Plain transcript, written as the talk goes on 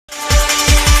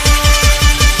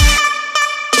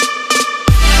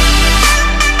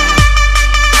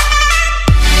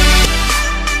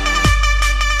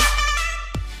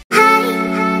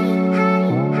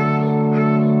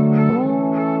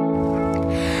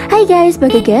Hi guys,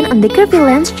 back again on the Curvy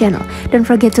Lens channel. Don't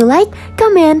forget to like,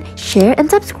 comment, share, and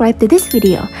subscribe to this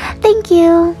video. Thank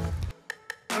you.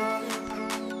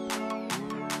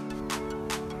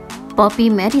 Poppy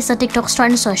Matt is a TikTok star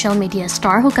and social media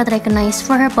star who got recognized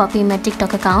for her Poppy Matt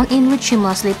TikTok account, in which she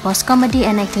mostly posts comedy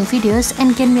and acting videos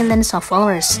and gain millions of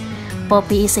followers.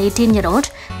 Poppy is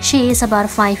 18-year-old. She is about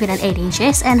 5 feet and 8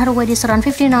 inches and her weight is around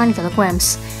 59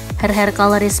 kilograms. Her hair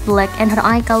color is black and her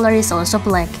eye color is also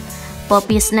black.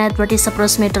 Poppy's net worth is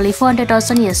approximately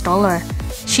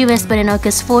 $400,000. She was born in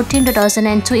August 14,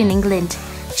 2002 in England.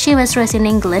 She was raised in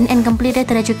England and completed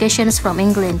her education from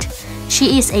England.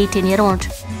 She is 18-year-old.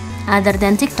 Other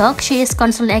than TikTok, she is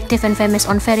constantly active and famous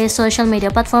on various social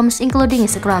media platforms including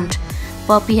Instagram.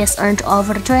 Poppy has earned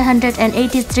over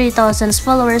 283,000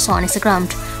 followers on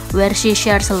Instagram, where she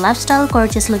shares her lifestyle,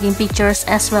 gorgeous looking pictures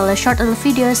as well as short little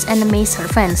videos and amazes her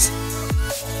fans.